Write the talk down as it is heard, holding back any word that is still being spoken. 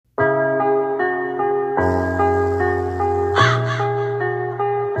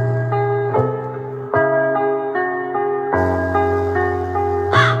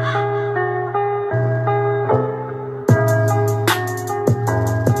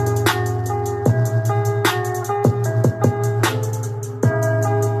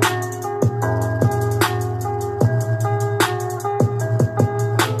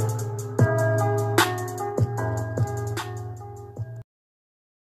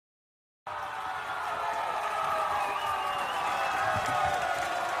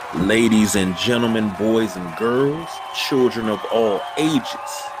Ladies and gentlemen, boys and girls, children of all ages,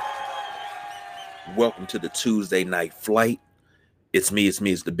 welcome to the Tuesday Night Flight. It's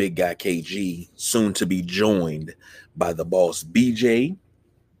the big guy KG, soon to be joined by the boss BJ.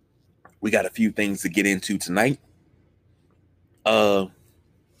 We got a few things to get into tonight. Little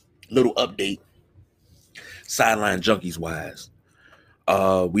update, sideline junkies wise.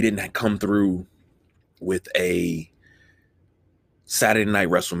 We didn't come through with a Saturday Night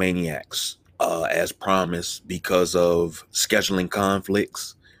WrestleManiacs as promised because of scheduling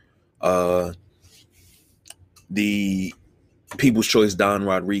conflicts. The People's Choice Don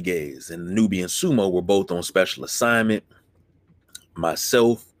Rodriguez and Nubian Sumo were both on special assignment.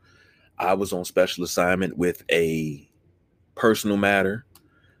 Myself, I was on special assignment with a personal matter,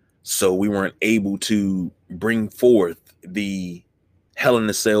 so we weren't able to bring forth the Hell in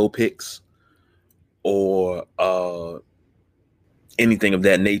a Cell picks or anything of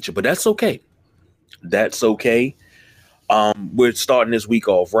that nature, but that's okay. That's okay. We're starting this week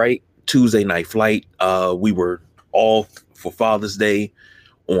off right. Tuesday Night Flight. We were off for Father's Day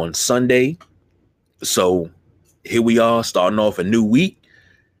on Sunday. So here we are starting off a new week.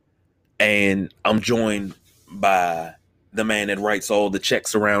 And I'm joined by the man that writes all the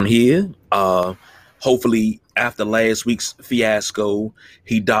checks around here. Hopefully after last week's fiasco,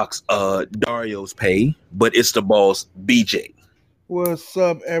 he docks Dario's pay, but it's the boss BJ. What's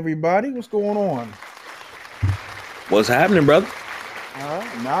up, everybody? What's going on? What's happening, brother?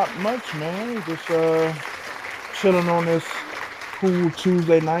 Not much, man. Just chilling on this cool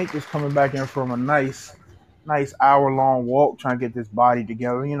Tuesday night. Just coming back in from a nice hour-long walk, trying to get this body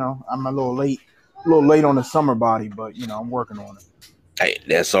together. You know, I'm a little late on the summer body, but you know, I'm working on it. Hey,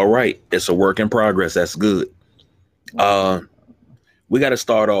 that's all right. It's a work in progress. That's good. We got to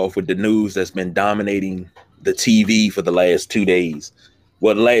start off with the news that's been dominating the TV for the last 2 days.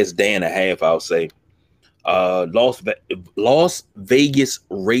 Well, the last day and a half, I'll say. Las Vegas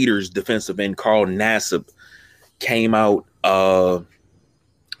Raiders defensive end Carl Nassib came out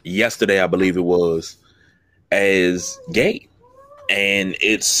yesterday, I believe it was, as gay, and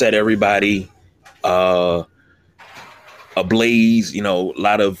it set everybody ablaze. You know, a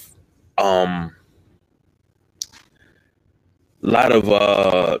lot of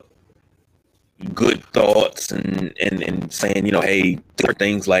good thoughts and saying, you know, hey,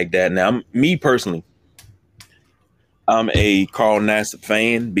 things like that. Now, me personally, I'm a Carl Nassib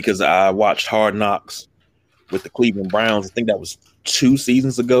fan because I watched Hard Knocks with the Cleveland Browns. I think that was 2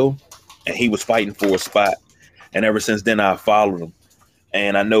 seasons ago, and he was fighting for a spot. And ever since then, I followed him,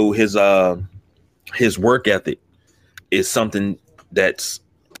 and I know his work ethic is something that's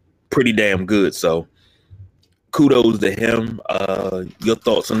pretty damn good. So, kudos to him. Your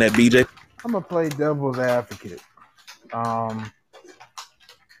thoughts on that, BJ? I'm gonna play devil's advocate.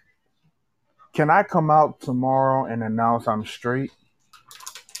 Can I come out tomorrow and announce I'm straight?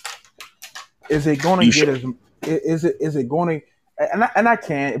 Is it going to get as? Is it going to? And I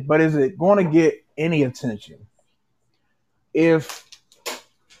can't. But is it going to get any attention? If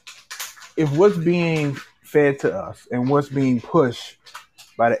what's being fed to us and what's being pushed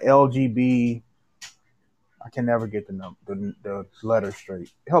by the LGB, I can never get the letter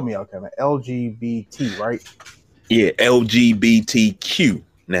straight. Help me out, Kevin. LGBT, right? Yeah, LGBTQ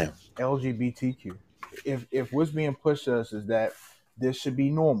now. LGBTQ. If what's being pushed to us is that this should be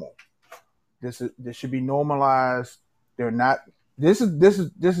normal. This should be normalized. They're not. This is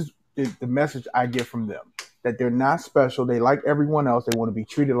the message I get from them, that they're not special. They like everyone else. They want to be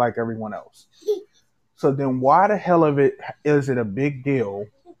treated like everyone else. So then why the hell is it a big deal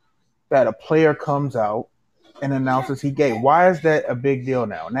that a player comes out and announces he gay? Why is that a big deal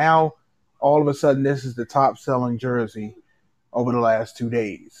now? Now, all of a sudden, this is the top selling jersey over the last 2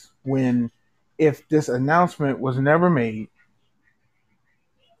 days. When if this announcement was never made,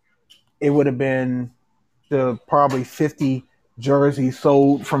 it would have been the probably 50 jerseys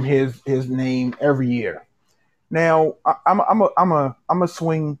sold from his name every year. Now I'm a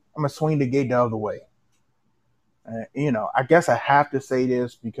swing the gate the other way. You know, I guess I have to say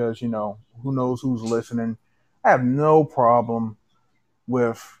this because, you know, who knows who's listening. I have no problem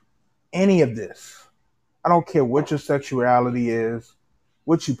with any of this. I don't care what your sexuality is,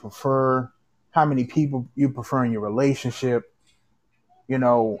 what you prefer, how many people you prefer in your relationship, you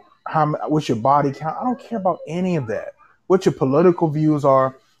know, what's your body count. I don't care about any of that. What your political views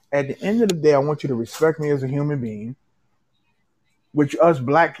are. At the end of the day, I want you to respect me as a human being, which us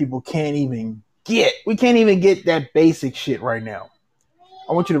black people can't even get. We can't even get that basic shit right now.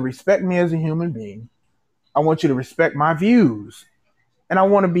 I want you to respect me as a human being. I want you to respect my views. And I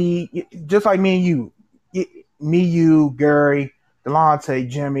want to be just like me and you. Me, you, Gary, Delonte,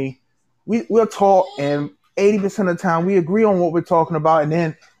 Jimmy, we'll talk, and 80% of the time we agree on what we're talking about, and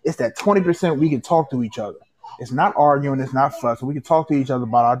then it's that 20% we can talk to each other. It's not arguing, it's not fussing. We can talk to each other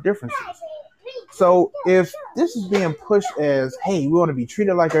about our differences. So if this is being pushed as, hey, we want to be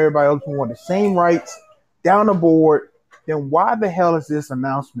treated like everybody else, we want the same rights down the board, then why the hell is this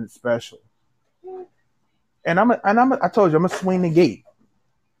announcement special? And I told you, I'm gonna swing the gate.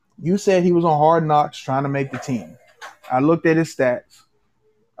 You said he was on Hard Knocks trying to make the team. I looked at his stats,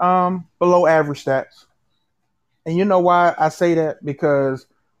 below average stats. And you know why I say that? Because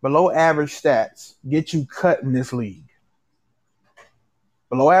below average stats get you cut in this league.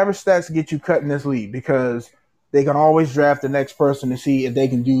 Below average stats get you cut in this league because they can always draft the next person to see if they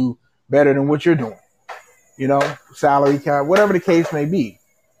can do better than what you're doing. You know, salary cap, whatever the case may be.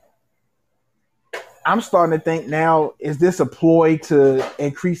 I'm starting to think now, is this a ploy to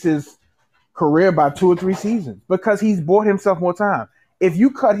increase his career by 2 or 3 seasons? Because he's bought himself more time. If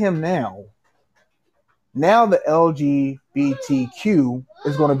you cut him now the LGBTQ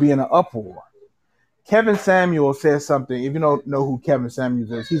is going to be in an uproar. Kevin Samuels says something. If you don't know who Kevin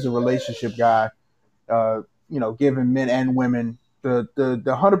Samuels is, he's a relationship guy, giving men and women the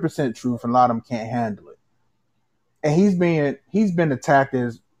 100% truth, and a lot of them can't handle it. And he's been attacked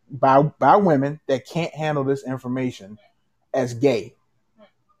by women that can't handle this information as gay.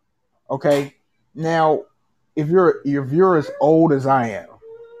 Okay, now if you're as old as I am,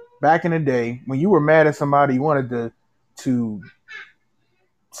 back in the day when you were mad at somebody, you wanted to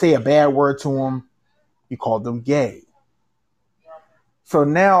say a bad word to them, you called them gay. So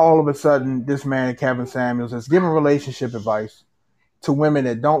now all of a sudden, this man Kevin Samuels is giving relationship advice to women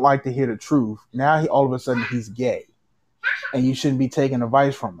that don't like to hear the truth. Now all of a sudden he's gay, and you shouldn't be taking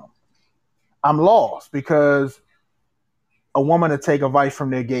advice from him. I'm lost because a woman to take advice from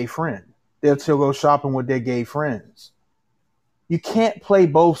their gay friend, they'll still go shopping with their gay friends. You can't play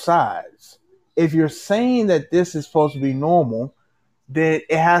both sides. If you're saying that this is supposed to be normal, then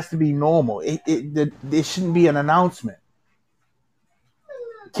it has to be normal. It shouldn't be an announcement.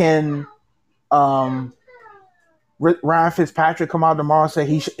 Can Ryan Fitzpatrick come out tomorrow and say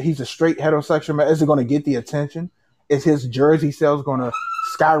he's a straight heterosexual man? Is it going to get the attention? Is his jersey sales going to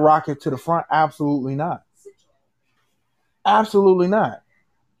skyrocket to the front? Absolutely not. Absolutely not.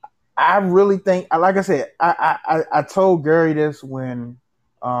 I really think, like I said, I told Gary this when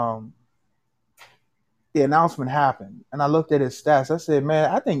the announcement happened, and I looked at his stats. I said,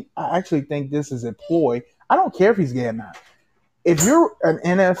 man, I actually think this is a ploy. I don't care if he's gay or not. If you're an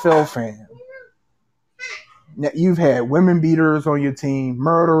NFL fan, you've had women beaters on your team,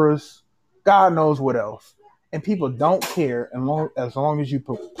 murderers, God knows what else, and people don't care as long as you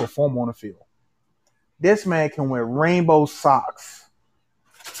perform on the field. This man can wear rainbow socks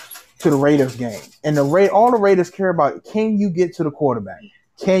to the Raiders game, and all the Raiders care about, can you get to the quarterback?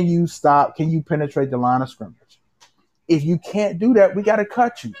 Can you stop? Can you penetrate the line of scrimmage? If you can't do that, we got to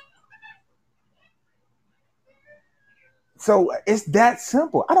cut you. So it's that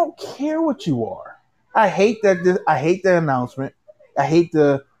simple. I don't care what you are. I hate that. I hate the announcement. I hate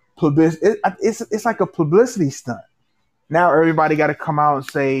the publicity. It's like a publicity stunt. Now everybody got to come out and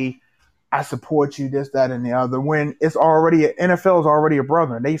say, I support you, this, that, and the other, when it's already, NFL is already a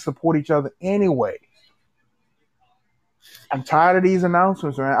brother, and they support each other anyway. I'm tired of these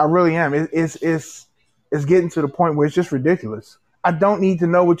announcements, man. I really am. It's getting to the point where it's just ridiculous. I don't need to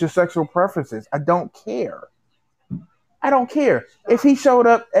know what your sexual preference is. I don't care. I don't care. If he showed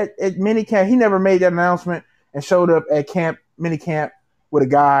up at minicamp, he never made that announcement and showed up at minicamp with a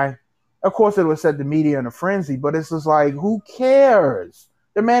guy. Of course, it would set the media in a frenzy, but it's just like, who cares?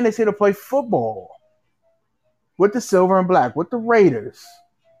 The man is here to play football with the silver and black, with the Raiders.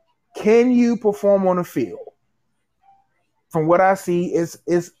 Can you perform on the field? From what I see,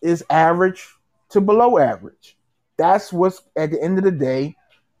 is average to below average. That's what's, at the end of the day,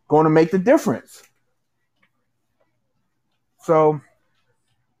 going to make the difference. So,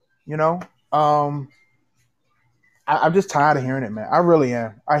 I'm just tired of hearing it, man. I really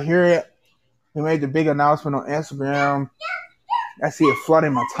am. I hear it. He made the big announcement on Instagram. I see it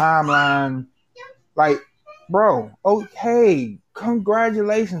flooding my timeline. Like, bro, okay,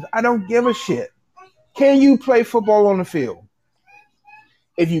 congratulations. I don't give a shit. Can you play football on the field?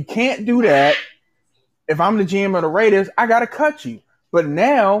 If you can't do that, if I'm the GM of the Raiders, I gotta cut you. But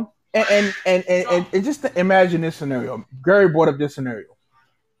now, and just to imagine this scenario. Gary brought up this scenario.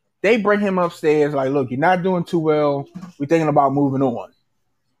 They bring him upstairs, like, look, you're not doing too well. We're thinking about moving on.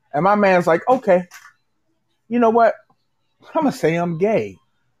 And my man's like, okay, you know what? I'm gonna say I'm gay.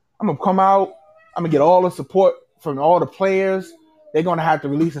 I'm gonna come out. I'm gonna get all the support from all the players. They're gonna have to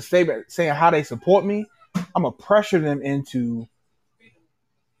release a statement saying how they support me. I'm gonna pressure them into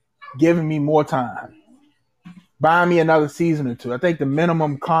giving me more time, buying me another season or two. I think the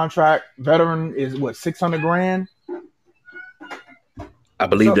minimum contract veteran is what, 600 grand. I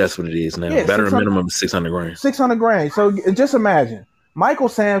believe So that's what it is now. yeah, Veteran minimum is 600 grand. 600 grand. So just imagine, Michael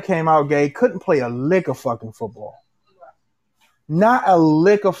Sam came out gay, couldn't play a lick of fucking football. Not a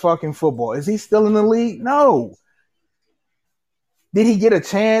lick of fucking football. Is he still in the league? No. Did he get a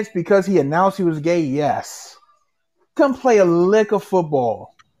chance because he announced he was gay? Yes. Couldn't play a lick of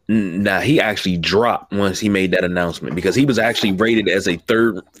football. Nah, he actually dropped once he made that announcement because he was actually rated as a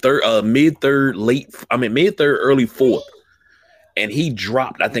mid-third, early fourth. And he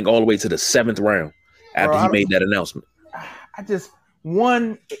dropped, I think, all the way to the 7th round after he made that announcement. I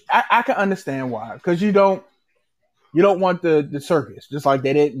can understand why. Because you don't want the circus. Just like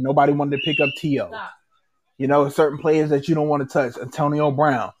they didn't. Nobody wanted to pick up T.O. You know, certain players that you don't want to touch, Antonio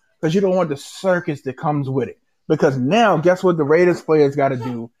Brown, because you don't want the circus that comes with it. Because now, guess what the Raiders players got to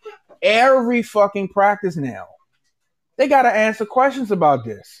do? Every fucking practice now, they got to answer questions about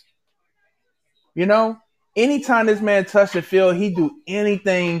this. You know, anytime this man touched the field, he do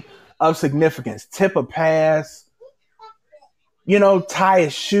anything of significance. Tip a pass, you know, tie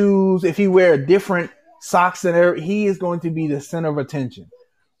his shoes. If he wear different socks than ever, he is going to be the center of attention.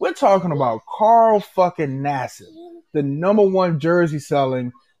 We're talking about Carl fucking Nassib, the number one jersey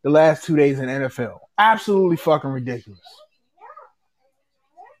selling the last 2 days in NFL. Absolutely fucking ridiculous.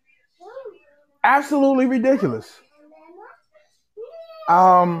 Absolutely ridiculous.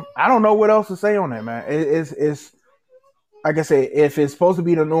 I don't know what else to say on that, man. It's like I said, if it's supposed to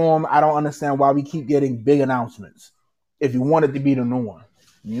be the norm, I don't understand why we keep getting big announcements. If you want it to be the norm,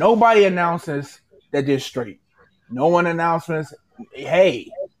 nobody announces that they're straight. No one announces, hey,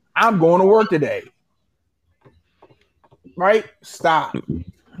 I'm going to work today. Right? Stop.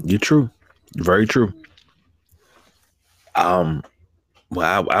 You're true. Very true. Well,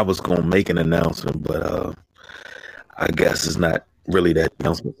 I was going to make an announcement, but I guess it's not really that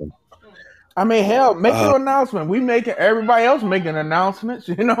announcement. I mean, hell, make your announcement. Everybody else making announcements,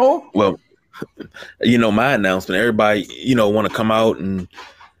 you know? Well, you know, my announcement, everybody, you know, want to come out, and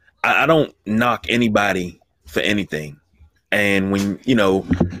I don't knock anybody for anything. And when, you know,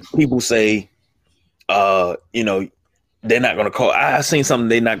 people say, you know, they're not going to call. I seen something.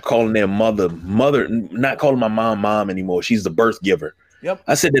 They're not calling their mother, not calling my mom anymore. She's the birth giver. Yep.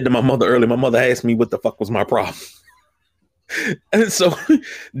 I said that to my mother earlier. My mother asked me what the fuck was my problem. And so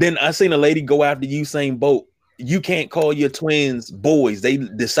then I seen a lady go after Usain Bolt. You can't call your twins boys. They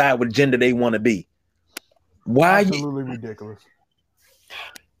decide what gender they want to be. Why? Absolutely ridiculous.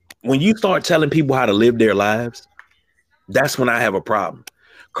 When you start telling people how to live their lives, that's when I have a problem.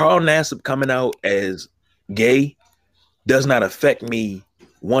 Carl Nassib coming out as gay does not affect me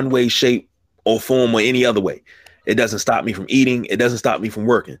one way, shape, or form, or any other way. It doesn't stop me from eating. It doesn't stop me from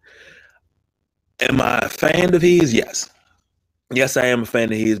working. Am I a fan of his? Yes. Yes, I am a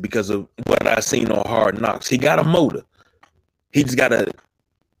fan of his because of what I've seen on Hard Knocks. He got a motor. He just got to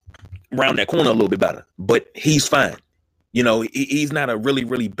round that corner a little bit better. But he's fine. You know, he's not a really,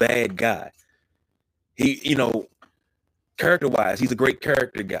 really bad guy. He, you know, character-wise, he's a great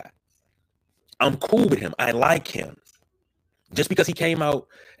character guy. I'm cool with him. I like him. Just because he came out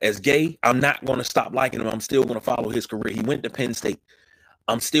as gay, I'm not going to stop liking him. I'm still going to follow his career. He went to Penn State.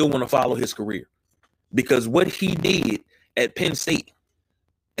 I'm still going to follow his career. Because what he did at Penn State,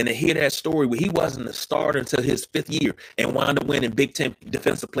 and to hear that story where he wasn't a starter until his 5th year and wound up winning Big Ten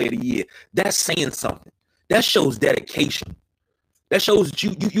Defensive Player of the Year, that's saying something. That shows dedication. That shows that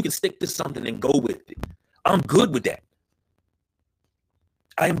you can stick to something and go with it. I'm good with that.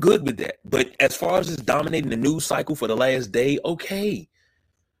 I am good with that. But as far as it's dominating the news cycle for the last day, okay.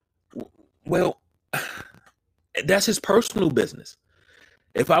 Well, that's his personal business.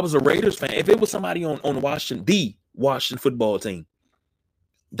 If I was a Raiders fan, if it was somebody on the Washington football team,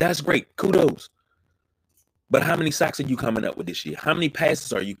 that's great. Kudos. But how many sacks are you coming up with this year? How many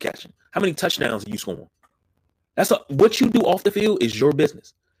passes are you catching? How many touchdowns are you scoring? What you do off the field is your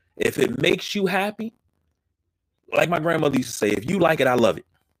business. If it makes you happy, like my grandmother used to say, if you like it, I love it.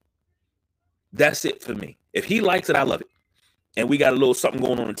 That's it for me. If he likes it, I love it. And we got a little something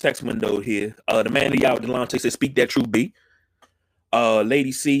going on in the text window here. The man of y'all, Delonte, said, speak that truth, B.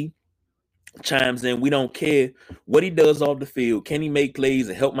 Lady C chimes in, we don't care what he does off the field. Can he make plays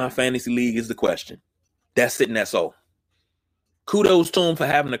and help my fantasy league is the question. That's it and that's all. Kudos to him for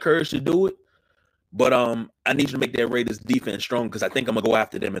having the courage to do it. But I need you to make that Raiders defense strong because I think I'm going to go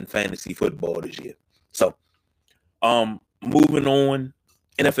after them in fantasy football this year. So, moving on,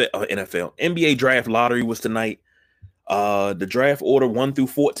 NFL, NBA draft lottery was tonight. The draft order 1 through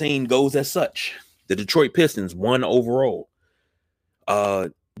 14 goes as such. The Detroit Pistons won overall.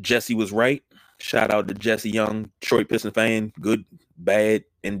 Jesse was right. Shout out to Jesse Young, Detroit Pistons fan. Good, bad,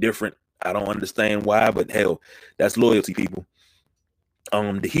 indifferent. I don't understand why, but hell, that's loyalty, people.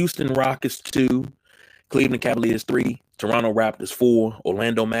 The Houston Rockets 2, Cleveland Cavaliers 3, Toronto Raptors 4,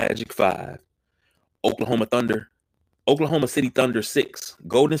 Orlando Magic 5, Oklahoma City Thunder 6,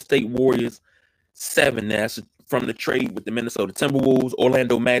 Golden State Warriors 7. That's from the trade with the Minnesota Timberwolves.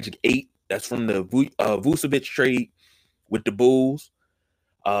 Orlando Magic 8. That's from the Vucevic trade with the Bulls.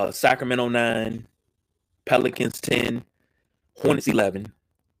 Sacramento 9, Pelicans 10, Hornets 11,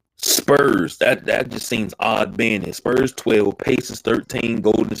 Spurs. That just seems odd being it. Spurs 12, Pacers 13,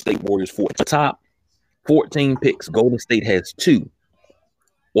 Golden State Warriors 4. The top 14 picks. Golden State has 2.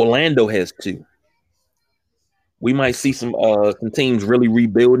 Orlando has 2. We might see some teams really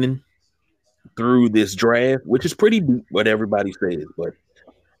rebuilding through this draft, which is pretty deep, what everybody says, but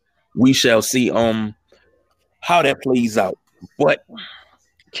we shall see how that plays out. But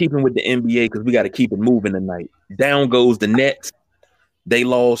keeping with the NBA, because we got to keep it moving tonight. Down goes the Nets. They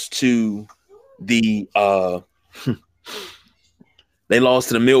lost to the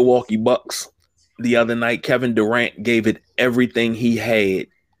Milwaukee Bucks the other night. Kevin Durant gave it everything he had.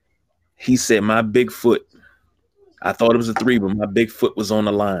 He said, "My big foot. I thought it was a 3, but my big foot was on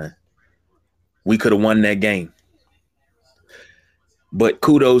the line. We could have won that game." But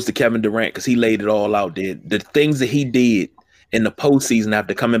kudos to Kevin Durant because he laid it all out there. The things that he did in the postseason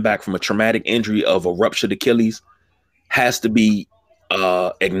after coming back from a traumatic injury of a ruptured Achilles has to be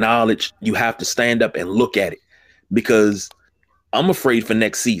acknowledged. You have to stand up and look at it because I'm afraid for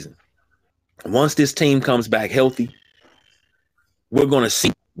next season. Once this team comes back healthy, we're going to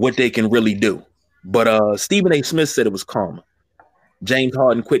see what they can really do. But Stephen A. Smith said it was karma. James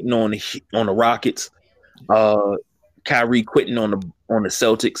Harden quitting on the Rockets, Kyrie quitting on the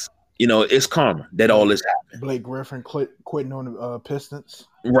Celtics. You know, it's karma that all this happened. Blake Griffin quitting on the Pistons.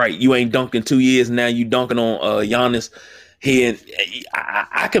 Right. You ain't dunked in 2 years. Now you dunking on Giannis.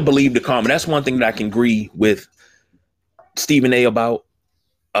 I can believe the karma. That's one thing that I can agree with Stephen A. about.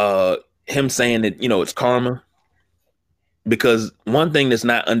 Him saying that, you know, it's karma. Because one thing that's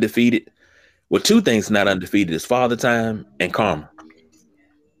not undefeated, well, 2 things not undefeated is Father Time and karma.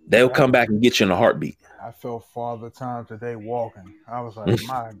 They'll come back and get you in a heartbeat. I felt Father Time today walking. I was like,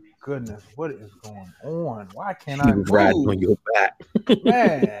 my goodness, what is going on? Why can't I move? Riding on your back.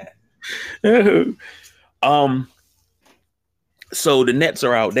 Man. So the Nets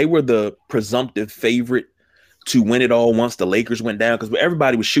are out. They were the presumptive favorite to win it all once the Lakers went down because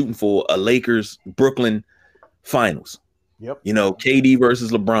everybody was shooting for a Lakers-Brooklyn finals. Yep. You know, KD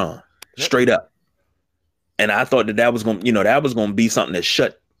versus LeBron, straight up. And I thought that was going to be something that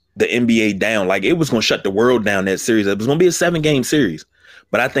shut the NBA down. Like it was going to shut the world down, that series. It was going to be a 7-game series,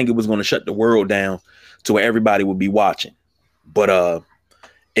 but I think it was going to shut the world down to where everybody would be watching. But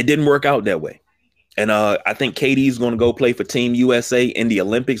it didn't work out that way. And I think KD is going to go play for Team USA in the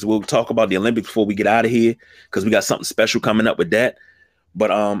Olympics. We'll talk about the Olympics before we get out of here because we got something special coming up with that. But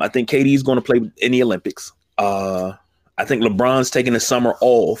I think KD is going to play in the Olympics. I think LeBron's taking the summer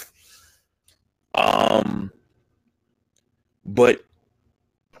off. But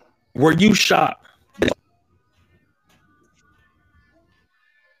were you shocked?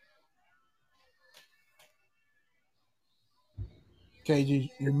 KG,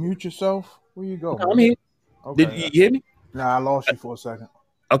 you mute yourself? Where you go? I'm here. Okay. Did you hear me? Nah, I lost you for a second.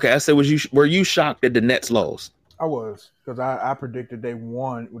 Okay, I said, were you shocked that the Nets lost? I was, because I predicted they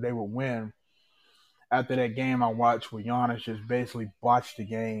would win. After that game I watched where Giannis just basically botched the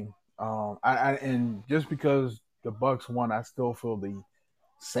game. And just because the Bucks won, I still feel the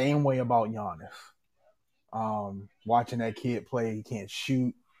same way about Giannis. Watching that kid play, he can't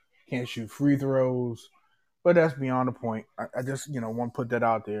shoot free throws, but that's beyond the point. I just want to put that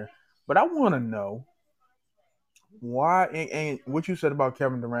out there. But I want to know why, and what you said about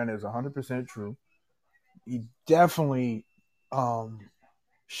Kevin Durant is 100% true. He definitely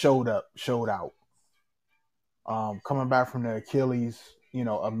showed out. Coming back from the Achilles,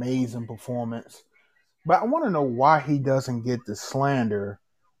 amazing performance. But I want to know why he doesn't get the slander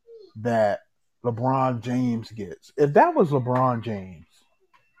that LeBron James gets. If that was LeBron James,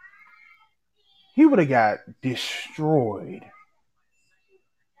 he would have got destroyed.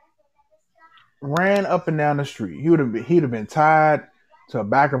 Ran up and down the street. He'd have been tied to the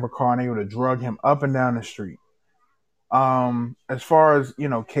back of a car and they would have drugged him up and down the street. As far as,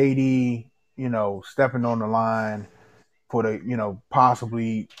 KD, stepping on the line for the,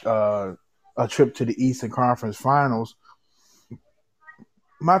 possibly a trip to the Eastern Conference Finals.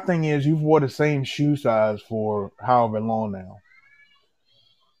 My thing is, you've wore the same shoe size for however long now.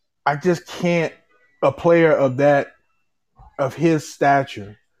 I just can't, a player of his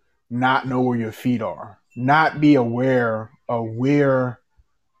stature, not know where your feet are, not be aware of where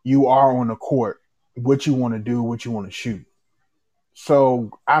you are on the court, what you want to do, what you want to shoot. So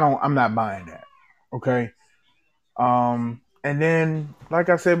I'm not buying that. Okay. And then, like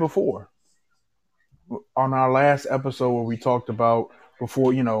I said before, on our last episode where we talked about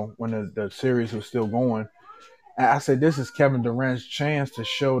before, when the series was still going, I said this is Kevin Durant's chance to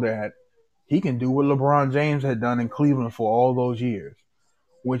show that he can do what LeBron James had done in Cleveland for all those years,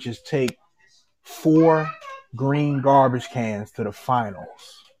 which is take 4 green garbage cans to the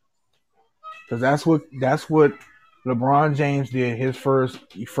finals. Because that's what LeBron James did his first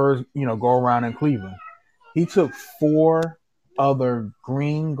go around in Cleveland. He took 4 other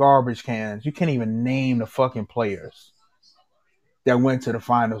green garbage cans. You can't even name the fucking players that went to the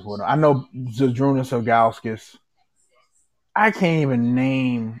finals with him. I know Zydrunas Ilgauskas. I can't even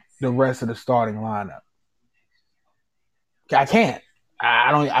name the rest of the starting lineup. I can't.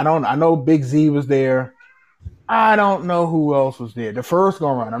 I don't. I know Big Z was there. I don't know who else was there. The first go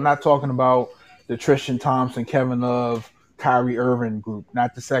around. I'm not talking about the Tristan Thompson, Kevin Love, Kyrie Irving group.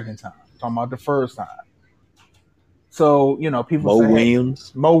 Not the second time. I'm talking about the first time. So people Mo say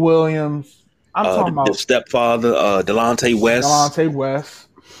Williams. Hey, Mo Williams. I'm talking about the stepfather, Delonte West. Delonte West.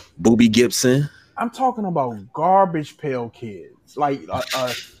 Boobie Gibson. I'm talking about garbage pail kids, like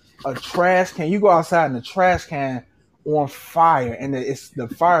a trash can. You go outside and the trash can on fire, and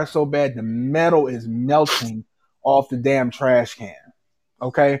the fire is so bad the metal is melting off the damn trash can.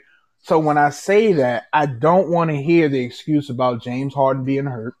 Okay, so when I say that, I don't want to hear the excuse about James Harden being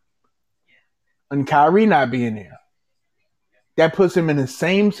hurt and Kyrie not being there. That puts him in the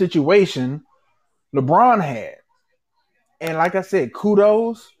same situation LeBron had. And like I said,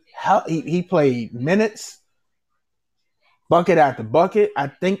 kudos. He played minutes, bucket after bucket. I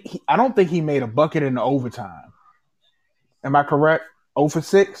don't think he made a bucket in the overtime. Am I correct? 0 for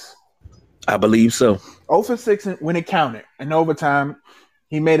 6? I believe so. 0 for 6 when it counted. In overtime,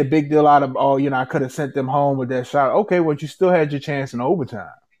 he made a big deal out of, I could have sent them home with that shot. Okay, well, you still had your chance in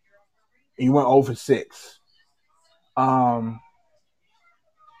overtime. And you went 0 for 6. And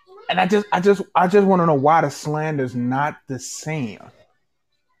I just want to know why the slander's not the same.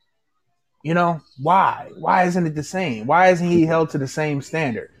 Why? Why isn't it the same? Why isn't he held to the same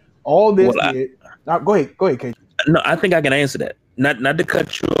standard? All this go ahead, KJ. No, I think I can answer that. Not to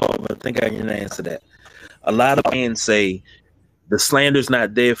cut you off, I think I can answer that. A lot of fans say the slander's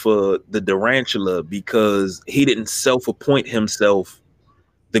not there for the Durantula because he didn't self-appoint himself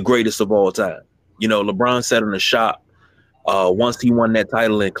the greatest of all time. LeBron said in the shop, once he won that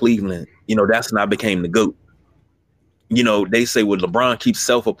title in Cleveland, that's when I became the GOAT. They say, well, LeBron keeps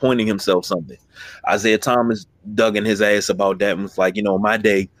self-appointing himself something. Isaiah Thomas dug in his ass about that and was like, my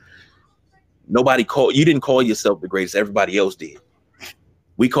day, you didn't call yourself the greatest. Everybody else did.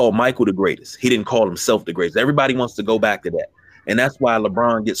 We called Michael the greatest. He didn't call himself the greatest. Everybody wants to go back to that. And that's why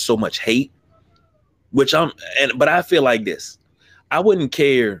LeBron gets so much hate, but I feel like this. I wouldn't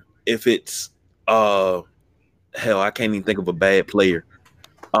care if it's, hell, I can't even think of a bad player.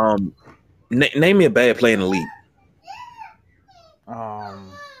 Name me a bad player in the league.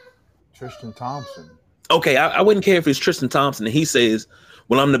 Tristan Thompson. Okay, I wouldn't care if it's Tristan Thompson and he says,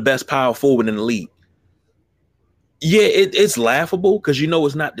 well, I'm the best power forward in the league. Yeah, it's laughable because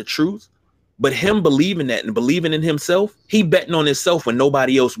it's not the truth. But him believing that and believing in himself, he betting on himself when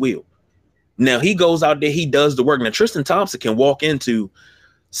nobody else will. Now, he goes out there, he does the work. Now, Tristan Thompson can walk into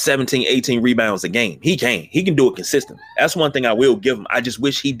 17, 18 rebounds a game. He can do it consistently. That's one thing I will give him. I just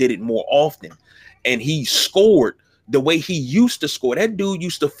wish he did it more often. And he scored the way he used to score. That dude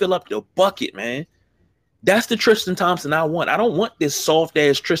used to fill up the bucket, man. That's the Tristan Thompson I want. I don't want this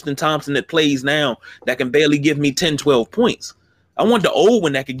soft-ass Tristan Thompson that plays now that can barely give me 10, 12 points. I want the old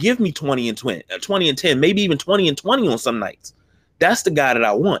one that could give me 20 and 10, maybe even 20 and 20 on some nights. That's the guy that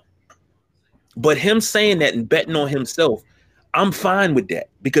I want. But him saying that and betting on himself, I'm fine with that.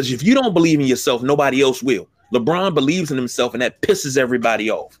 Because if you don't believe in yourself, nobody else will. LeBron believes in himself, and that pisses everybody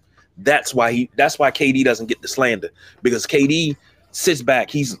off. That's why KD doesn't get the slander. Because KD sits back.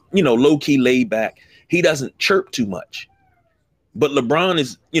 He's, low-key laid back. He doesn't chirp too much. But LeBron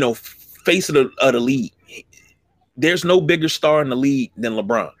is, face of the league. There's no bigger star in the league than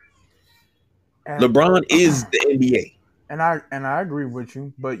LeBron. And LeBron is the NBA. And I agree with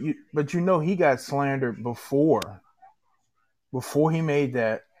you, but he got slandered before he made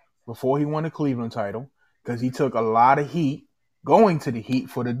that, before he won the Cleveland title, because he took a lot of heat going to the Heat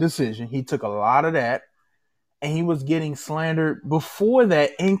for the decision. He took a lot of that, and he was getting slandered before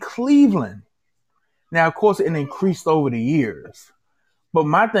that in Cleveland. Now, of course, it increased over the years. But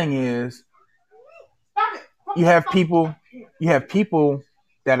my thing is, you have people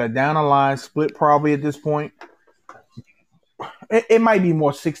that are down the line, split probably at this point. It might be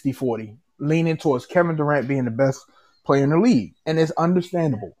more 60-40, leaning towards Kevin Durant being the best player in the league. And it's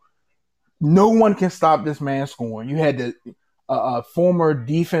understandable. No one can stop this man scoring. You had the former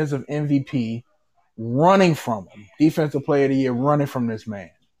defensive MVP running from him, defensive player of the year running from this man.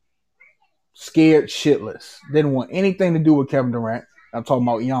 Scared shitless. Didn't want anything to do with Kevin Durant. I'm talking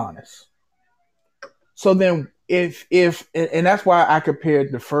about Giannis. So then if and that's why I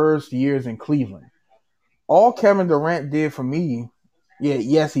compared the first years in Cleveland. All Kevin Durant did for me,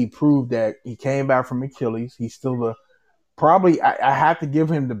 yes, he proved that he came back from Achilles. He's still I have to give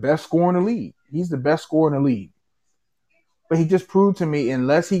him the best scorer in the league. He's the best scorer in the league. But he just proved to me,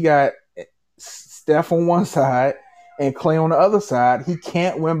 unless he got Steph on one side and Clay on the other side, he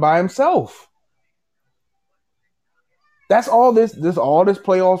can't win by himself. That's all this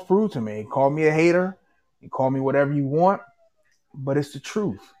playoffs proved to me. Call me a hater, you call me whatever you want, but it's the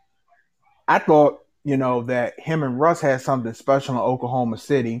truth. I thought, that him and Russ had something special in Oklahoma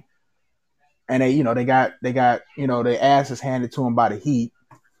City, and they got their asses handed to them by the Heat.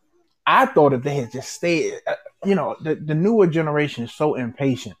 I thought if they had just stayed, the newer generation is so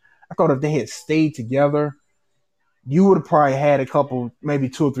impatient. I thought if they had stayed together, you would have probably had a couple, maybe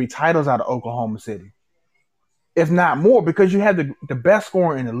 2 or 3 titles out of Oklahoma City, if not more, because you have the best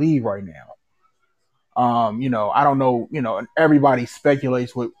scorer in the league right now. I don't know, everybody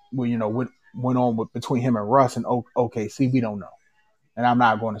speculates what went on between him and Russ and OKC. We don't know. And I'm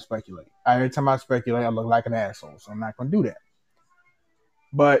not going to speculate. Every time I speculate, I look like an asshole. So I'm not going to do that.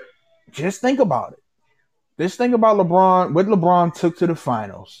 But just think about it. Just think about LeBron, what LeBron took to the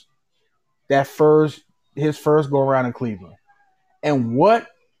finals. His first go around in Cleveland. And what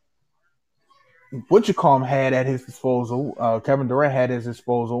had at his disposal, Kevin Durant had at his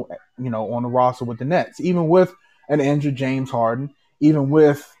disposal, on the roster with the Nets. Even with an injured James Harden, even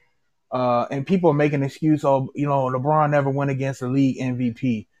with and people are making an excuse, LeBron never went against the league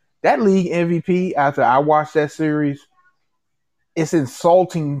MVP. That league MVP, after I watched that series, it's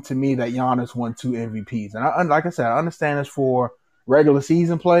insulting to me that Giannis won 2 MVPs. And like I said, I understand it's for regular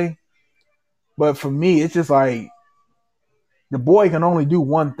season play, but for me, it's just like the boy can only do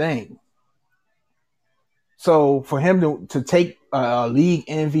one thing. So for him to take a league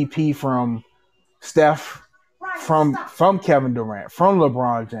MVP from Steph, from Kevin Durant, from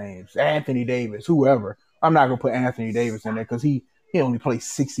LeBron James, Anthony Davis, whoever. I'm not going to put Anthony Davis in there because he only plays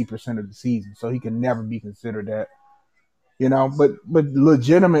 60% of the season, so he can never be considered that. But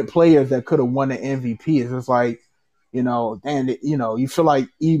legitimate players that could have won the MVP, is just like, and you feel like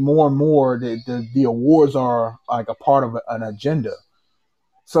more and more that the awards are like a part of an agenda.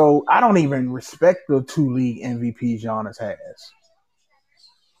 So I don't even respect the 2 league MVPs Giannis has.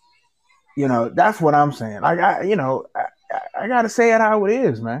 That's what I'm saying. I got to say it how it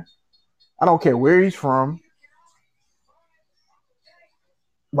is, man. I don't care where he's from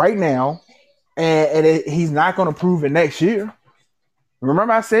right now, and he's not going to prove it next year.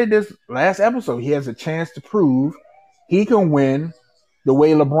 Remember I said this last episode, he has a chance to prove he can win the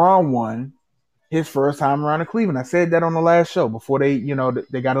way LeBron won his first time around in Cleveland. I said that on the last show before they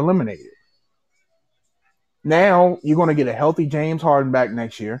got eliminated. Now you're going to get a healthy James Harden back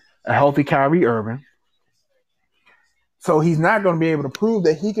next year, a healthy Kyrie Irving. So he's not going to be able to prove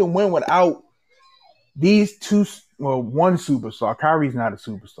that he can win without these one superstar. Kyrie's not a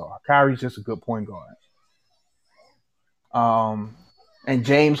superstar. Kyrie's just a good point guard. And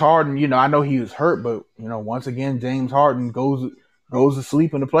James Harden, I know he was hurt, but once again, James Harden goes to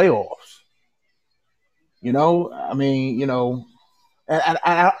sleep in the playoffs. And I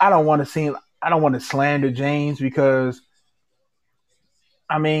don't want to slander James because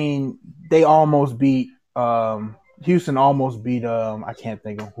they almost beat Houston almost beat I can't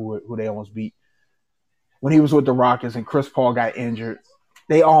think of who they almost beat when he was with the Rockets and Chris Paul got injured.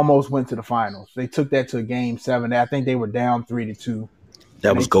 They almost went to the finals. They took that to Game 7. I think they were down 3-2.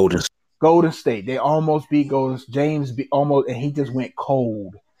 That was Golden State. They almost beat Golden State. James almost, and he just went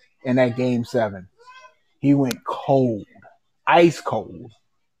cold in that Game 7. He went cold, ice cold,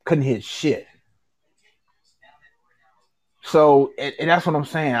 couldn't hit shit. So, and that's what I'm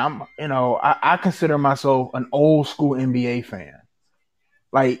saying. I consider myself an old school NBA fan.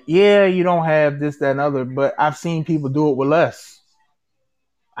 Like, yeah, you don't have this, that, and other, but I've seen people do it with less.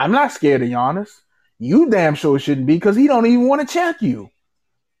 I'm not scared of Giannis. You damn sure shouldn't be because he don't even want to check you.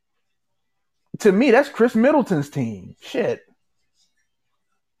 To me, that's Chris Middleton's team. Shit.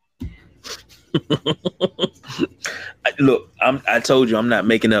 Look, I told you I'm not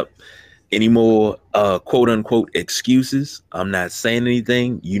making up any more quote unquote excuses. I'm not saying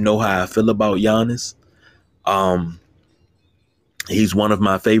anything. You know how I feel about Giannis. He's one of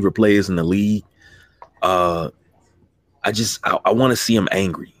my favorite players in the league. I want to see him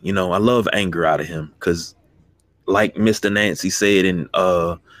angry. You know, I love anger out of him because, like Mr. Nancy said in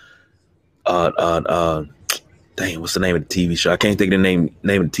dang, what's the name of the TV show? I can't think of the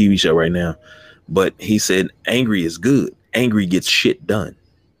name of the TV show right now. But he said, angry is good. Angry gets shit done.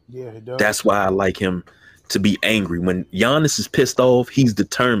 Yeah, it does. That's why I like him to be angry. When Giannis is pissed off, he's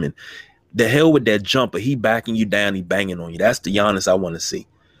determined. The hell with that jumper. He backing you down. He banging on you. That's the Giannis I want to see.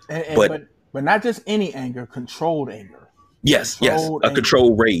 But not just any anger, controlled anger. Yes,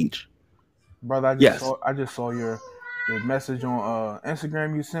 controlled rage. Brother, I just saw your message on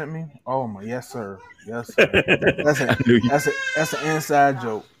Instagram you sent me. Oh my, yes sir. That's an inside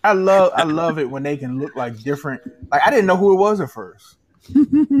joke. I love it when they can look like different. Like I didn't know who it was at first.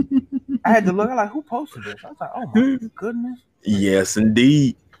 I had to look. I'm like, who posted this? I was like, oh my goodness. Yes,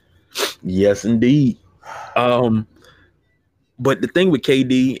 indeed. Yes, indeed. But the thing with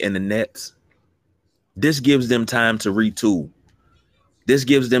KD and the Nets, this gives them time to retool. This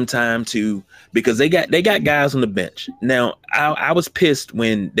gives them time to, because they got guys on the bench. Now, I was pissed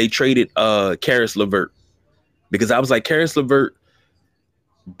when they traded Karis LeVert, because I was like, Karis LeVert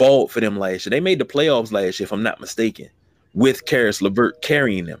balled for them last year. They made the playoffs last year, if I'm not mistaken, with Karis LeVert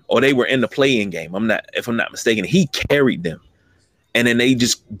carrying them, or they were in the play-in game. If I'm not mistaken, he carried them, and then they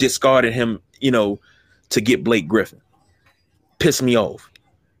just discarded him, to get Blake Griffin. Pissed me off,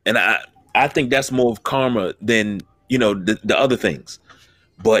 and I think that's more of karma than the other things.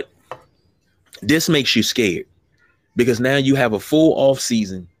 But this makes you scared, because now you have a full off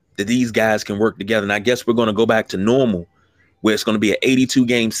season that these guys can work together. And I guess we're going to go back to normal, where it's going to be an 82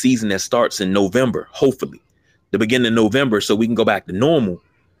 game season that starts in November, hopefully the beginning of November. So we can go back to normal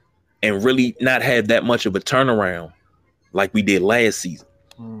and really not have that much of a turnaround like we did last season.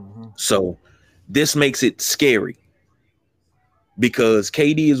 Mm-hmm. So this makes it scary, because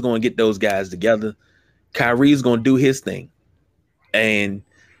KD is going to get those guys together. Kyrie is going to do his thing. And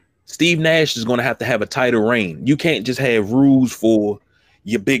Steve Nash is going to have a tighter reign. You can't just have rules for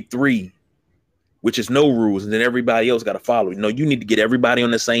your big three, which is no rules, and then everybody else got to follow. No, you need to get everybody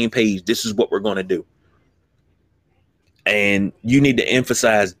on the same page. This is what we're going to do. And you need to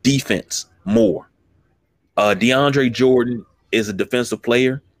emphasize defense more. DeAndre Jordan is a defensive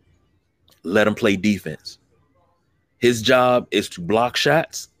player. Let him play defense. His job is to block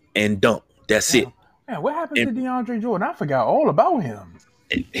shots and dunk. That's it. Man, what happened to DeAndre Jordan? I forgot all about him.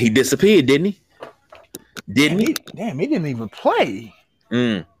 He disappeared, didn't he? Didn't he? Damn, he didn't even play.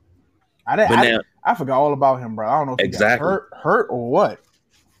 I forgot all about him, bro. I don't know if he got hurt or what.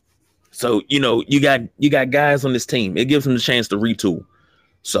 So, you got guys on this team. It gives them the chance to retool.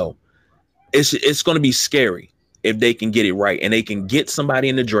 So it's going to be scary if they can get it right, and they can get somebody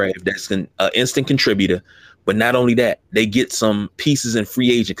in the draft that's an instant contributor. But not only that, they get some pieces in free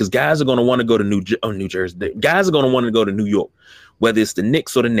agent, because guys are going to want to go to New Jersey. Guys are going to want to go to New York, whether it's the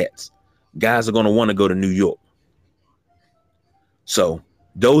Knicks or the Nets. Guys are going to want to go to New York. So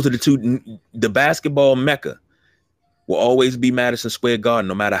those are the two. The basketball mecca will always be Madison Square Garden,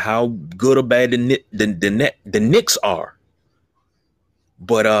 no matter how good or bad the Knicks are.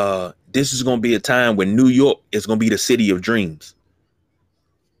 But this is going to be a time when New York is going to be the city of dreams.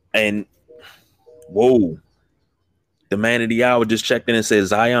 And whoa. The man of the hour just checked in and said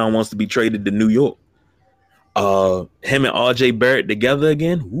Zion wants to be traded to New York. Him and RJ Barrett together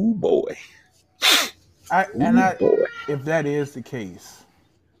again. Ooh, boy. If that is the case,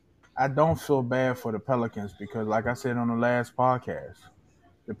 I don't feel bad for the Pelicans, because like I said on the last podcast,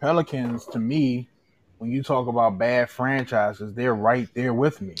 the Pelicans, to me, when you talk about bad franchises, they're right there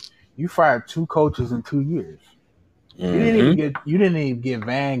with me. You fired 2 coaches in 2 years. Mm-hmm. You didn't even give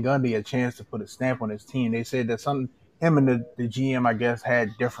Van Gundy a chance to put a stamp on his team. They said that him and the GM, I guess,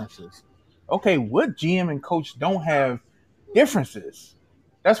 had differences. Okay, what GM and coach don't have differences?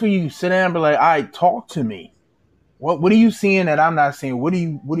 That's when you sit down and be like, all right, talk to me. What are you seeing that I'm not seeing?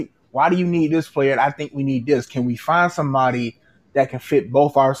 Why do you need this player? I think we need this. Can we find somebody that can fit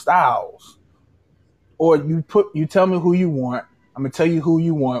both our styles? Or you tell me who you want. I'm gonna tell you who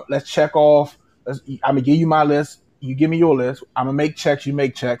you want. Let's check off. I'm gonna give you my list. You give me your list. I'm gonna make checks. You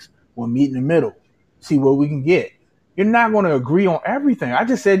make checks. We'll meet in the middle. See what we can get. You're not going to agree on everything. I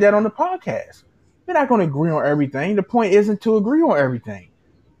just said that on the podcast. You're not going to agree on everything. The point isn't to agree on everything.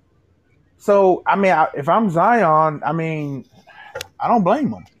 So, I mean, if I'm Zion, I mean, I don't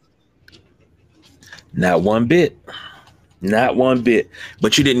blame him. Not one bit. Not one bit.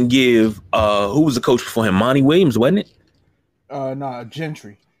 But you didn't give, who was the coach before him? Monty Williams, wasn't it? No,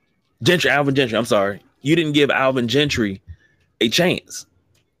 Gentry. Alvin Gentry, I'm sorry. You didn't give Alvin Gentry a chance.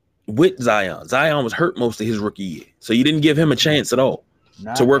 with Zion. Zion was hurt most of his rookie year, so you didn't give him a chance at all to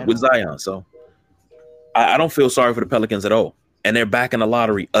Not work at with all. Zion. So I don't feel sorry for the Pelicans at all, and they're back in the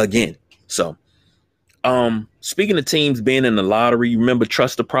lottery again. So, speaking of teams being in the lottery, remember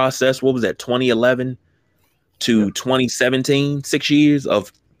Trust the Process? What was that? 2011 to 2017, 6 years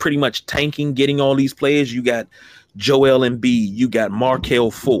of pretty much tanking, getting all these players. You got Joel Embiid, you got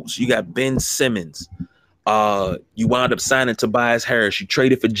Markelle Fultz, you got Ben Simmons. You wound up signing Tobias Harris. You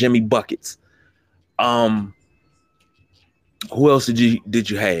traded for Jimmy Buckets. Who else did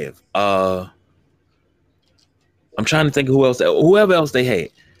you have? I'm trying to think of whoever else they had.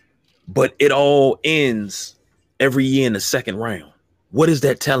 But it all ends every year in the second round. What is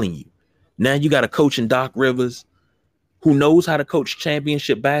that telling you? Now you got a coach in Doc Rivers who knows how to coach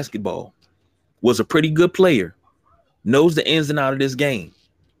championship basketball, was a pretty good player, knows the ins and outs of this game.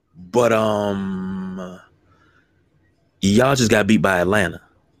 But y'all just got beat by Atlanta.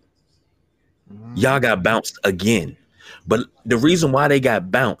 Y'all got bounced again. But the reason why they got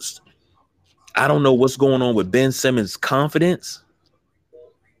bounced, I don't know what's going on with Ben Simmons' confidence.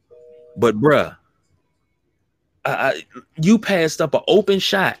 But bruh, you passed up an open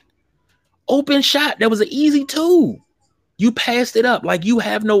shot. Open shot. That was an easy two. You passed it up like you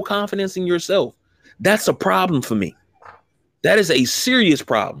have no confidence in yourself. That's a problem for me. That is a serious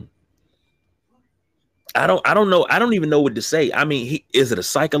problem. I don't know. I don't even know what to say. I mean, is it a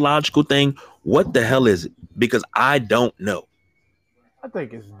psychological thing? What the hell is it? Because I don't know. I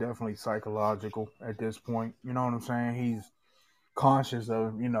think it's definitely psychological at this point. You know what I'm saying? He's conscious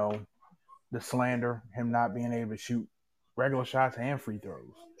of, the slander, him not being able to shoot regular shots and free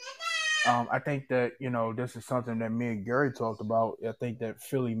throws. I think that, this is something that me and Gary talked about. I think that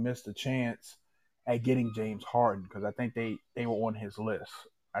Philly missed a chance at getting James Harden because I think they were on his list.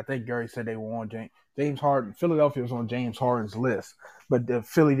 I think Gary said they were on James Harden. Philadelphia was on James Harden's list, but the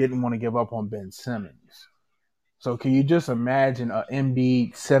Philly didn't want to give up on Ben Simmons. So can you just imagine a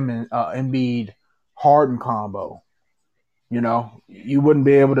Embiid Harden combo? You wouldn't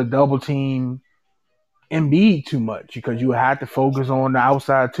be able to double team Embiid too much because you had to focus on the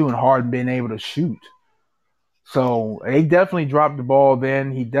outside too, and Harden being able to shoot. So they definitely dropped the ball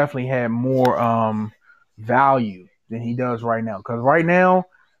then. He definitely had more value than he does right now. Because right now,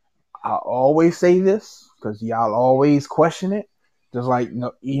 I always say this because y'all always question it. Just like,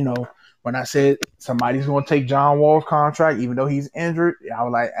 when I said somebody's going to take John Wall's contract, even though he's injured, I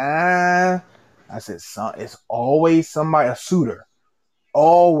was like, I said, it's always somebody, a suitor.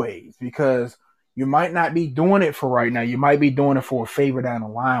 Always. Because you might not be doing it for right now. You might be doing it for a favor down the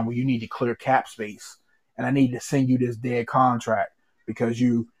line where you need to clear cap space. And I need to send you this dead contract because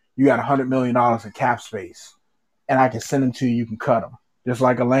you got $100 million in cap space. And I can send them to you. You can cut them. Just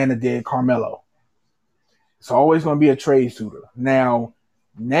like Atlanta did Carmelo. It's always going to be a trade suitor. Now,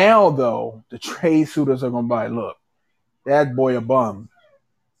 though, the trade suitors are going to be like, look, that boy a bum.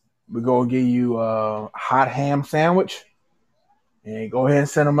 We're going to give you a hot ham sandwich. And go ahead and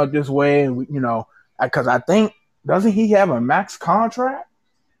send him up this way. And, because I think, doesn't he have a max contract?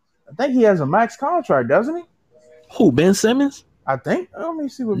 I think he has a max contract, doesn't he? Who, Ben Simmons? I think. Let me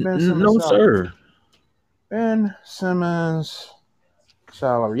see what Ben Simmons No, sir. Ben Simmons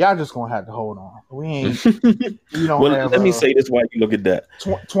salary. Y'all just gonna have to hold on. We ain't. We don't well, have. Let me say this while you look at that.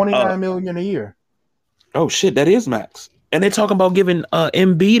 $29 million a year. Oh shit, that is max. And they're talking about giving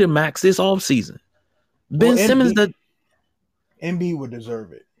Embiid a max this offseason. Ben Simmons, Embiid would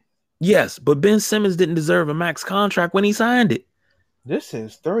deserve it. Yes, but Ben Simmons didn't deserve a max contract when he signed it. This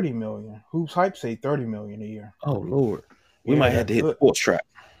is $30 million. Hoops Hype say $30 million a year. Oh Lord, we might have to hit the sports track.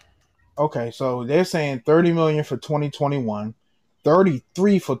 Okay, so they're saying $30 million for 2021,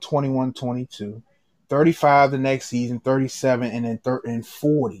 33 for 21-22, 35 the next season, 37, and then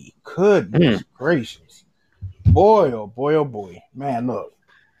 40. Goodness gracious, boy, oh boy, oh boy, man! Look,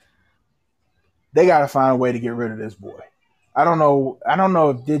 they got to find a way to get rid of this boy. I don't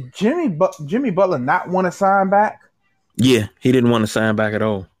know. Did Jimmy Butler not want to sign back? Yeah, he didn't want to sign back at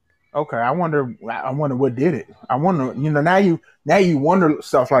all. Okay, I wonder what did it. I wonder, now you wonder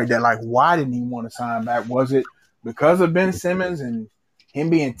stuff like that. Like, why didn't he want to sign back? Was it because of Ben Simmons and him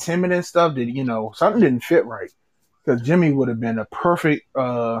being timid and stuff? Did something didn't fit right? Because Jimmy would have been a perfect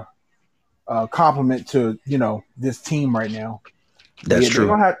complement to this team right now. That's true.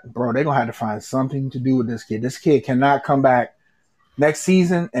 They're gonna have to find something to do with this kid. This kid cannot come back next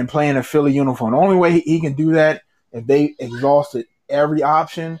season and play in a Philly uniform. The only way he can do that if they exhausted every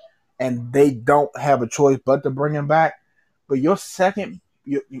option and they don't have a choice but to bring him back. But your second,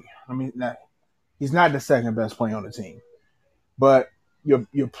 he's not the second best player on the team, but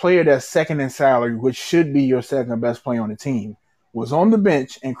your player that's second in salary, which should be your second best player on the team, was on the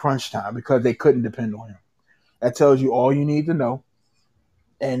bench in crunch time because they couldn't depend on him. That tells you all you need to know,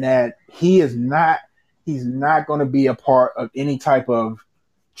 and that he's not going to be a part of any type of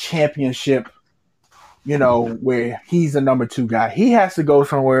championship, where he's the number 2 guy. He has to go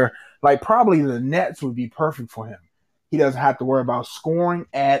somewhere like probably the Nets would be perfect for him. He doesn't have to worry about scoring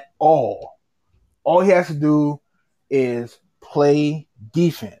at all. All he has to do is play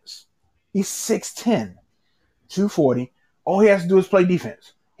defense. He's 6'10", 240. All he has to do is play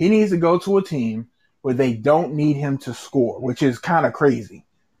defense. He needs to go to a team where they don't need him to score, which is kind of crazy.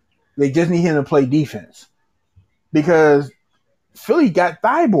 They just need him to play defense because Philly got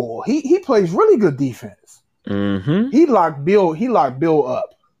Thibault. He plays really good defense. Mm-hmm. He locked Bill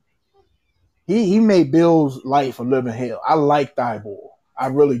up. He made Bill's life a living hell. I like Thibault. I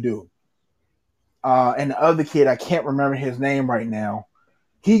really do. And the other kid, I can't remember his name right now.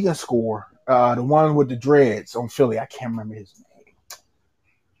 He can score. The one with the dreads on Philly, I can't remember his name.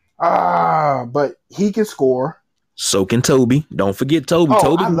 But he can score. So can Toby. Don't forget Toby.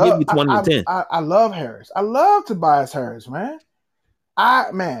 Toby can give you 20 to 10. I love Harris. I love Tobias Harris, man.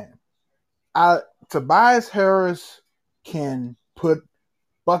 Tobias Harris can put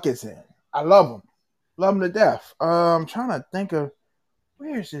buckets in. I love him. Love him to death. I'm trying to think of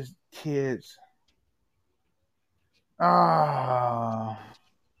where's this kid's Tyrese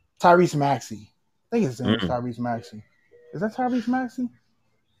Maxey. I think his name is Tyrese Maxey. Is that Tyrese Maxey?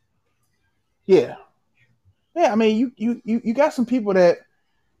 Yeah. Yeah, I mean you got some people that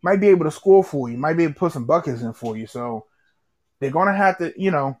might be able to score for you, might be able to put some buckets in for you. So they're gonna have to,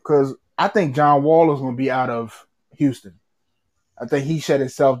 because I think John Wall is gonna be out of Houston. I think he shut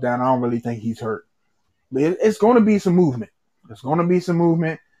himself down. I don't really think he's hurt. But it's going to be some movement. There's going to be some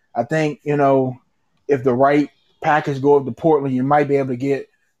movement. I think, if the right package go up to Portland, you might be able to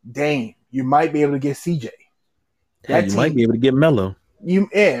get Dame. You might be able to get CJ. Might be able to get Melo.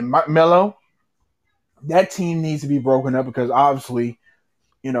 Melo. That team needs to be broken up because obviously,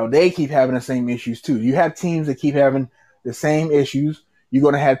 they keep having the same issues too. You have teams that keep having the same issues. You're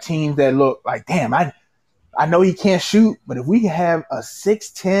going to have teams that look like, damn, I know he can't shoot, but if we can have a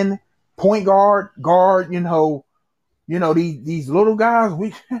 6'10" point guard, these little guys,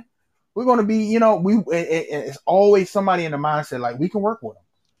 we're going to be, it's always somebody in the mindset like we can work with them,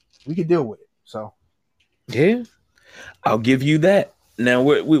 we can deal with it. So, yeah, I'll give you that. Now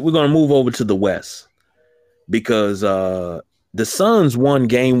we're going to move over to the West because the Suns won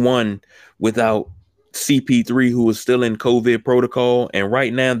Game 1 without CP3, who was still in COVID protocol, and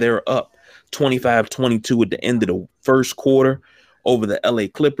right now they're up 25-22 at the end of the first quarter over the LA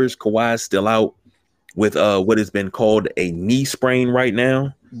Clippers. Kawhi's still out with what has been called a knee sprain right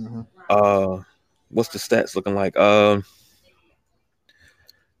now. Mm-hmm. What's the stats looking like?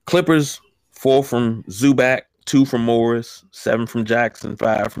 Clippers 4 from Zubac, 2 from Morris, 7 from Jackson,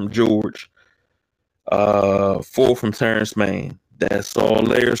 5 from George, 4 from Terrence Mann. That's all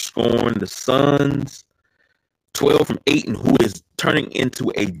they're scoring. The Suns 12 from Ayton, who is turning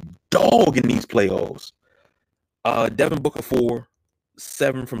into a dog in these playoffs. Devin Booker 4,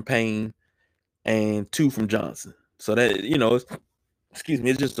 7 from Payne, and 2 from Johnson. So that,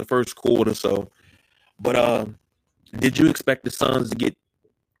 it's just the first quarter. So, but did you expect the Suns to get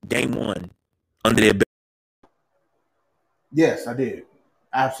Game 1 under their belt? Yes, I did.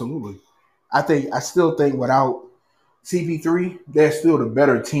 Absolutely. I still think without CP3, they're still the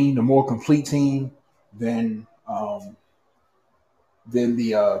better team, the more complete team than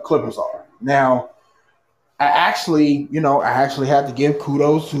the Clippers are. Now, I actually had to give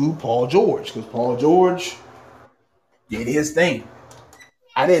kudos to Paul George because Paul George did his thing.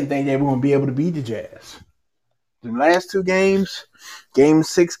 I didn't think they were going to be able to beat the Jazz. The last 2 games, Game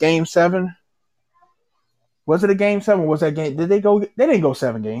 6, Game 7. Was it a Game 7? Was that game? Did they go? They didn't go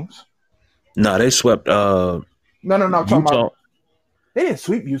 7 games. No, they swept. No. I'm talking about. They didn't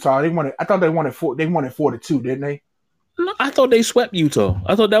sweep Utah. They wanted. I thought they wanted 4. They wanted 4-2, didn't they? No, I thought they swept Utah.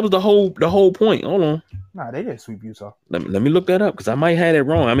 I thought that was the whole point. Hold on. Nah, they didn't sweep Utah. Let me look that up because I might have it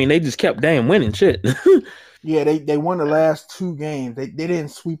wrong. I mean, they just kept damn winning shit. Yeah, they won the last 2 games. They didn't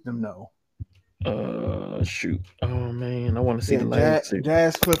sweep them though. Shoot. Oh man, I want to see the last.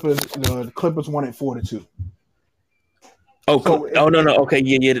 Jazz Clippers. The Clippers won it 4-2. Oh, no. Okay,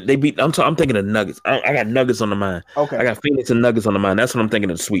 yeah. They beat. I'm thinking of Nuggets. I got Nuggets on the mind. Okay, I got Phoenix and Nuggets on the mind. That's what I'm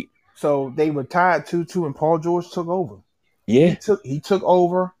thinking of the sweep. So they were tied 2-2, and Paul George took over. Yeah, he took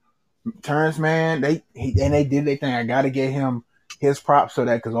over. Terrence Mann, they did their thing. I got to get him his props for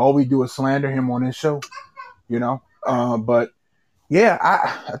that because all we do is slander him on this show, But yeah,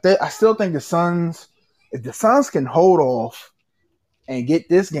 I still think the Suns, if the Suns can hold off and get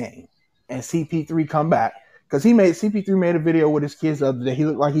this game and CP3 come back, because he made CP3 made a video with his kids the other day. He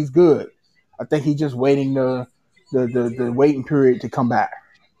looked like he's good. I think he's just waiting the waiting period to come back.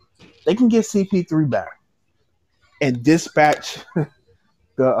 They can get CP3 back and dispatch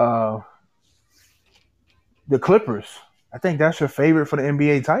the Clippers. I think that's your favorite for the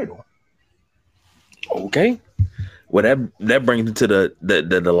NBA title. Okay. Well, that brings me to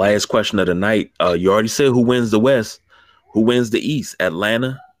the last question of the night. You already said who wins the West. Who wins the East?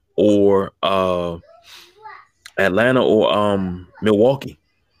 Atlanta or Milwaukee?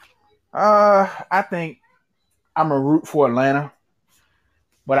 I think I'm a root for Atlanta,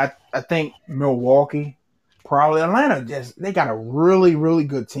 but I think Milwaukee, probably Atlanta. They got a really, really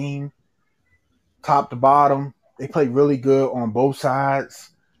good team, top to bottom. They play really good on both sides.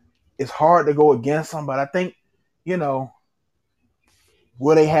 It's hard to go against them, but I think, will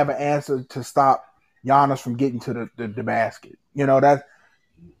they have an answer to stop Giannis from getting to the basket? That,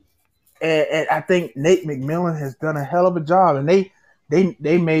 and I think Nate McMillan has done a hell of a job, and they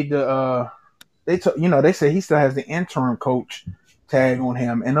made they said he still has the interim coach tag on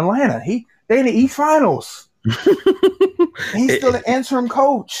him in Atlanta. They in the East Finals. He's still the interim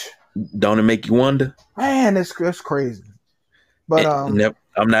coach. Don't it make you wonder? Man, it's crazy. But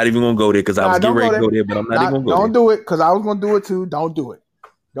I'm not even gonna go there because I was getting ready to go there, but I'm not even gonna go. Don't do it because I was gonna do it too. Don't do it.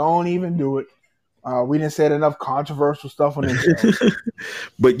 Don't even do it. We didn't say enough controversial stuff on this.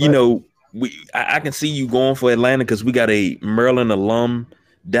 but I can see you going for Atlanta because we got a Maryland alum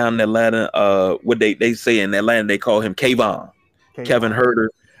down in Atlanta. What they say in Atlanta, they call him Kevin Huerter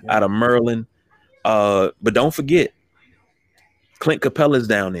out of Maryland. But don't forget, Clint Capella's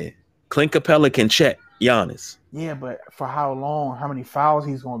down there. Clint Capella can check Giannis. Yeah, but for how long? How many fouls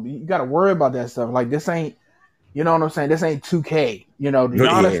he's going to be? You got to worry about that stuff. Like this ain't, you know what I'm saying? This ain't 2K.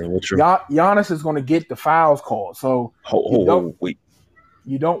 Giannis is going to get the fouls called. So wait.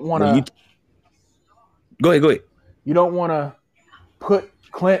 You don't want to. Go ahead. You don't want to put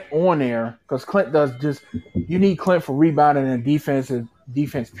Clint on there because Clint does just. You need Clint for rebounding and defense.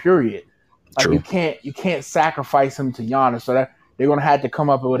 Period. Like True. You can't sacrifice him to Giannis. So that they're going to have to come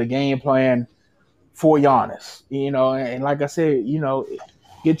up with a game plan for Giannis. And like I said,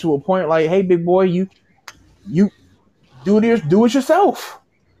 get to a point like, hey, big boy, you do it yourself.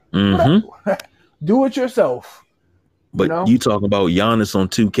 Mm-hmm. Do it yourself. But you talking about Giannis on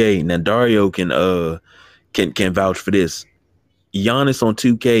 2K. Now Dario can vouch for this. Giannis on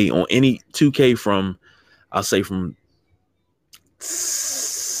 2K, on any 2K from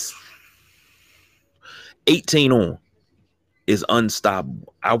 18 on, is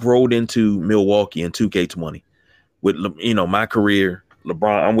unstoppable. I rolled into Milwaukee in 2K20 with my career.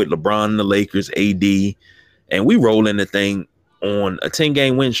 LeBron, I'm with LeBron and the Lakers, AD, and we rolling the thing on a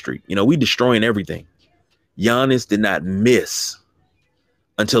 10-game win streak. We destroying everything. Giannis did not miss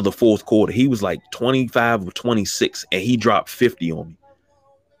until the fourth quarter. He was like 25 or 26, and he dropped 50 on me.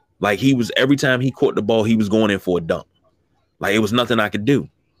 Like every time he caught the ball, he was going in for a dunk. Like it was nothing I could do.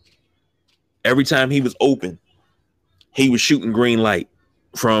 Every time he was open, he was shooting green light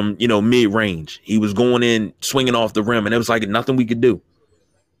from, mid-range. He was going in, swinging off the rim, and it was like nothing we could do.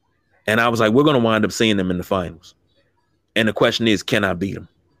 And I was like, we're going to wind up seeing them in the finals. And the question is, can I beat him?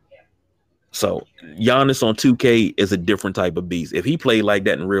 So Giannis on 2K is a different type of beast. If he played like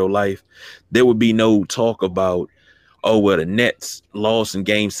that in real life, there would be no talk about, the Nets lost in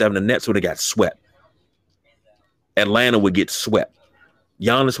Game 7. The Nets would have got swept. Atlanta would get swept.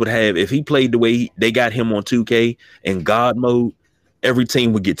 Giannis would have, if he played the way they got him on 2K in God mode, every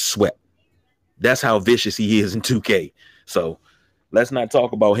team would get swept. That's how vicious he is in 2K. So let's not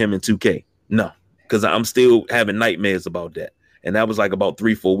talk about him in 2K. No, because I'm still having nightmares about that. And that was like about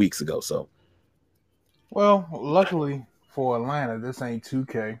 3-4 weeks ago. So, well, luckily for Atlanta, this ain't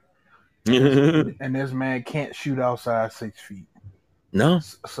 2K. And this man can't shoot outside 6 feet. No.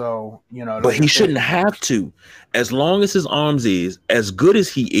 So, but he shouldn't have to. As long as his arms is as good as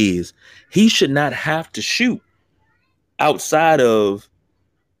he is, he should not have to shoot outside of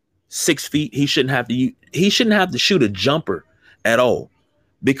 6 feet. He shouldn't have to shoot a jumper at all.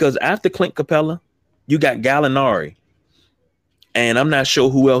 Because after Clint Capella, you got Gallinari. And I'm not sure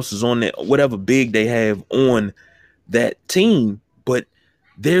who else is on that, whatever big they have on that team, but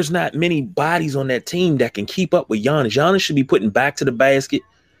there's not many bodies on that team that can keep up with Giannis. Giannis should be putting back to the basket,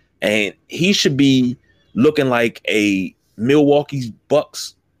 and he should be looking like a Milwaukee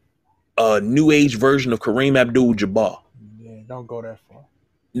Bucks new age version of Kareem Abdul-Jabbar. Yeah, don't go that far.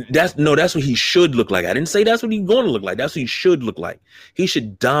 That's what he should look like. I didn't say that's what he's going to look like. That's what he should look like. He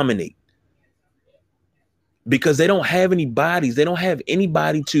should dominate. Because they don't have any bodies. They don't have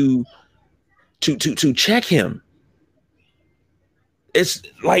anybody to check him. It's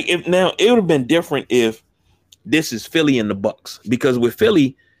like it would have been different if This is Philly and the Bucks, because with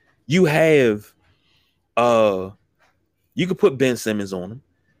Philly, you have you can put Ben Simmons on them,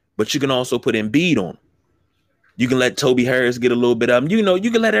 but you can also put Embiid on them. You can let Toby Harris get a little bit of them.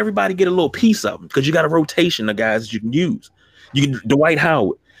 You can let everybody get a little piece of them, because you got a rotation of guys that you can use. You can Dwight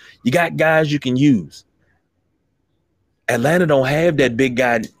Howard. You got guys you can use. Atlanta don't have that big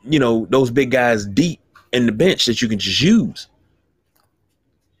guy, those big guys deep in the bench that you can just use.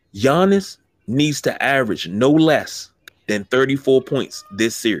 Giannis needs to average no less than 34 points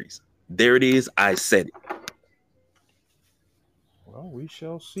this series. There it is. I said it. Well, we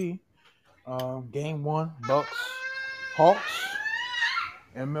shall see. Game 1, Bucks, Hawks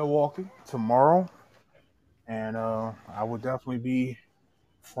in Milwaukee tomorrow. And I will definitely be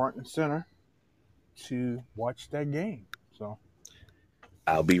front and center to watch that game. So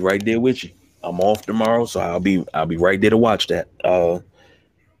I'll be right there with you. I'm off tomorrow, so I'll be right there to watch that.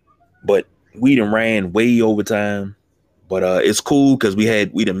 But we done ran way over time. But it's cool because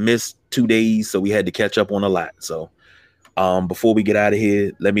we done missed 2 days, so we had to catch up on a lot. So before we get out of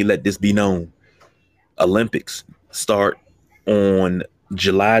here, let this be known. Olympics start on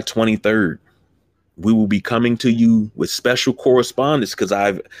July 23rd. We will be coming to you with special correspondence because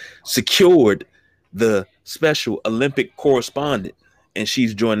I've secured the special Olympic correspondent, and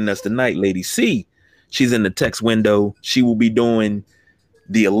she's joining us tonight, Lady C. She's in the text window. She will be doing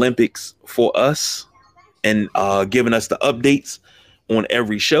the Olympics for us and giving us the updates on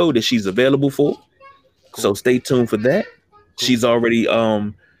every show that she's available for. Cool. So stay tuned for that. Cool. She's already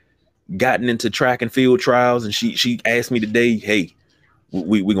gotten into track and field trials, and she asked me today, hey,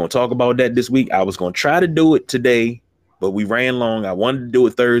 we're going to talk about that this week. I was going to try to do it today, but we ran long. I wanted to do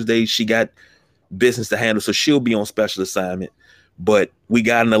it Thursday. She got business to handle, so she'll be on special assignment. But we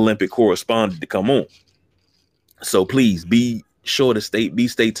got an Olympic correspondent to come on. So please be sure to stay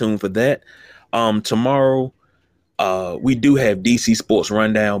tuned for that. Tomorrow, we do have DC Sports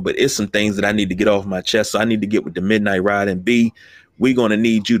Rundown, but it's some things that I need to get off my chest. So I need to get with the Midnight Ride, and B, we're going to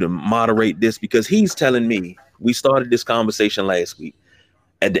need you to moderate this because he's telling me, we started this conversation last week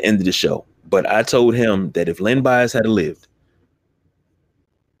at the end of the show, but I told him that if Len Bias had lived,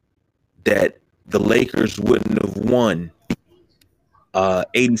 that the Lakers wouldn't have won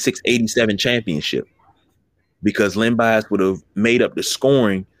 86-87 championship because Len Bias would have made up the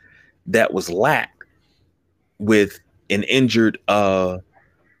scoring that was lacked with an injured Bill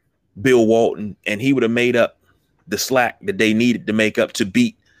Walton, and he would have made up the slack that they needed to make up to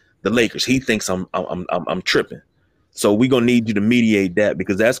beat the Lakers. He thinks I'm tripping. So we're going to need you to mediate that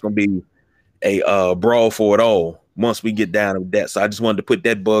because that's going to be a brawl for it all once we get down to that. So I just wanted to put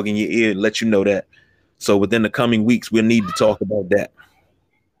that bug in your ear and let you know that. So within the coming weeks, we'll need to talk about that.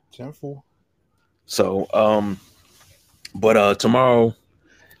 10-4. So, but tomorrow,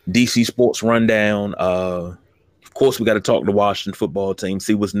 DC Sports Rundown. Of course, we got to talk to the Washington football team,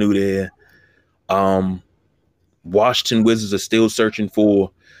 see what's new there. Washington Wizards are still searching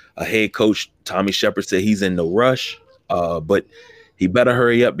for a head coach. Tommy Shepard said he's in no rush, but he better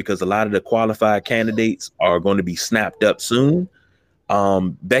hurry up because a lot of the qualified candidates are going to be snapped up soon.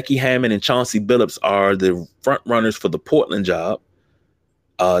 Becky Hammon and Chauncey Billups are the front runners for the Portland job.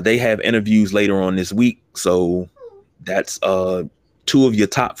 They have interviews later on this week, so that's 2 of your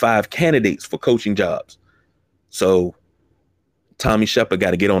top 5 candidates for coaching jobs. So Tommy Shepard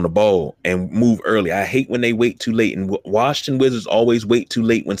got to get on the ball and move early. I hate when they wait too late, and Washington Wizards always wait too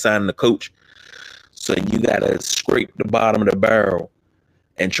late when signing a coach. So you got to scrape the bottom of the barrel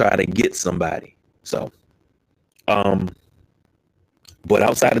and try to get somebody. So, but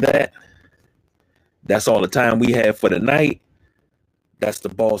outside of that, that's all the time we have for the night. That's the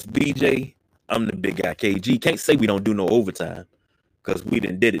boss BJ. I'm the big guy KG. Can't say we don't do no overtime because we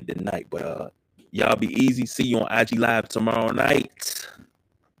done did it tonight. But y'all be easy. See you on IG Live tomorrow night.